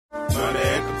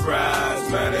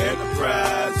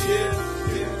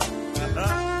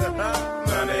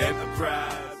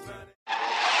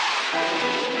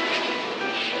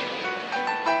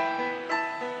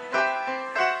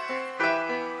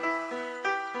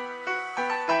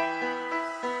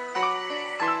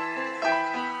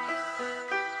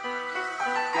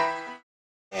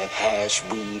hash,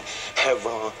 weed,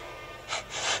 heroin.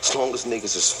 As long as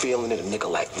niggas is feeling it, a nigga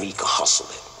like me can hustle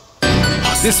it.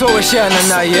 This what we're sharing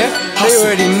now, yeah? They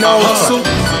already know.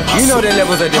 You know the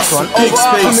levels of this one. Over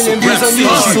 500,000 views on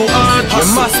YouTube. You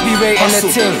must be rating the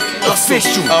thing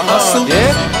official.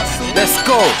 Yeah? Let's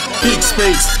go. Big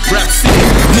Spades, rap city.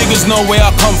 Niggas know where I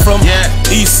come from. Yeah.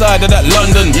 East side of that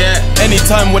London. Yeah.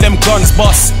 Anytime with them guns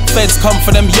bust, feds come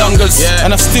for them youngers. Yeah.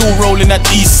 And I still rollin' that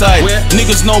east side. Where?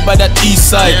 Niggas know by that east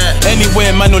side. Yeah.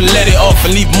 Anywhere man will let it off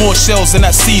and leave more shells than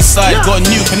that seaside. Yeah. Got a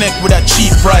new connect with that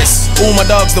cheap price. All my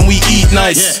dogs then we eat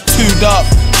nice. Yeah. Too dark,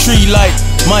 tree light.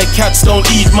 My cats don't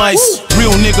eat mice. Woo.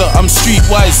 Real nigga, I'm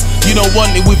streetwise. You don't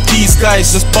want it with these guys.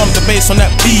 Just bump the bass on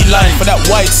that B line. For that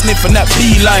white sniff and that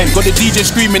B line. Got the DJ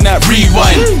screaming that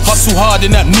rewind. Hustle hard in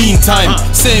that meantime.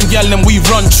 Same gal them we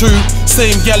run true.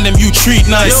 Same gal them you treat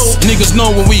nice. Niggas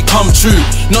know when we come true.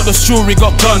 Not the jewelry,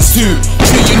 got guns too.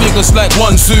 Treat you niggas like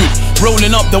one suit.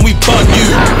 Rolling up then we bun you.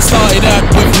 Started out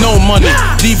with no money.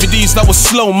 DVDs that was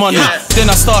slow money.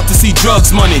 Then I start to see drugs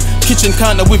money. Kitchen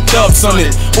counter with dubs on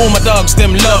it. All my dogs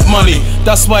them love money.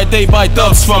 That's why they buy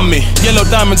dubs from me. Yellow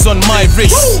diamonds on my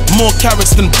wrist. More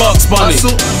carrots than Bugs Bunny.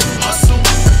 Hustle, hustle,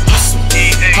 hustle,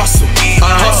 hustle.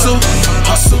 I hustle,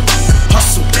 hustle,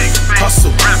 hustle,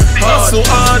 hustle, hustle,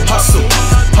 hard, hustle,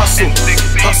 hustle,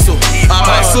 hustle. I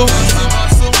hustle,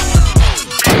 hustle,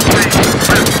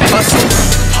 hustle,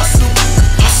 hustle,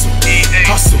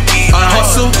 hustle. I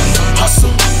hustle,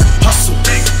 hustle, hustle,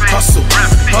 hustle,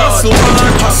 hustle,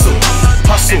 hard, hustle,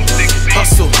 hustle,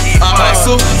 hustle. I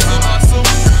hustle,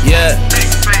 yeah.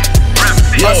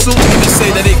 Hustle, niggas say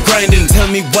that they grinding. Tell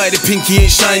me why the pinky ain't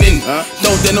shining.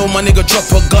 Don't they know my nigga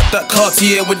Dropper got that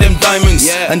Cartier with them diamonds?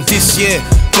 And this year,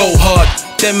 go hard.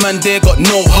 Them man there got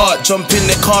no heart. Jump in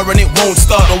the car and it won't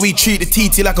start. Or we treat the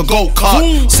TT like a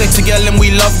go-kart. Sexy gal and we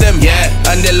love them.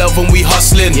 And they love when we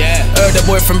hustling. Heard the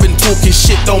boyfriend been talking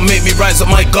shit. Don't make me rise up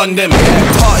my gun them.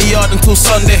 Party hard until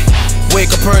Sunday. Wake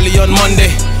up early on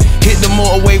Monday. Hit the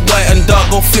motorway white and dark,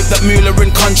 go flip that Mueller in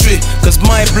country. Cause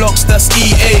my blocks, that's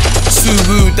E8,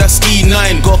 Subaru, that's E9.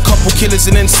 Got a couple killers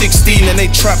in N16 and they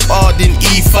trap hard in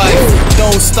E5.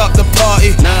 Don't stop the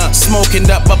party, smoking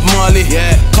that Bob Marley.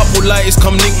 Couple lighters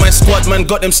come link my squad, man,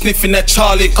 got them sniffing that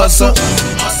Charlie. Cause hustle,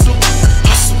 hustle,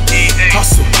 hustle,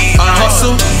 hustle. I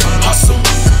hustle, hustle,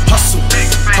 hustle,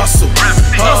 hustle,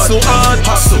 hustle, hard,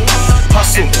 hustle,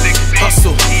 hustle,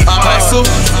 hustle. I hustle,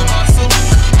 hustle,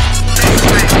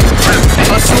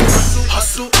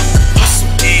 hustle, hustle,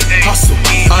 hustle.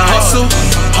 I hustle,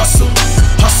 hustle,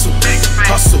 hustle,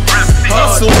 hustle,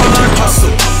 hustle,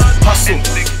 hustle, hustle,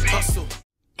 hustle.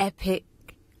 Epic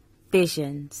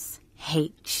Visions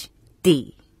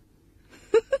HD.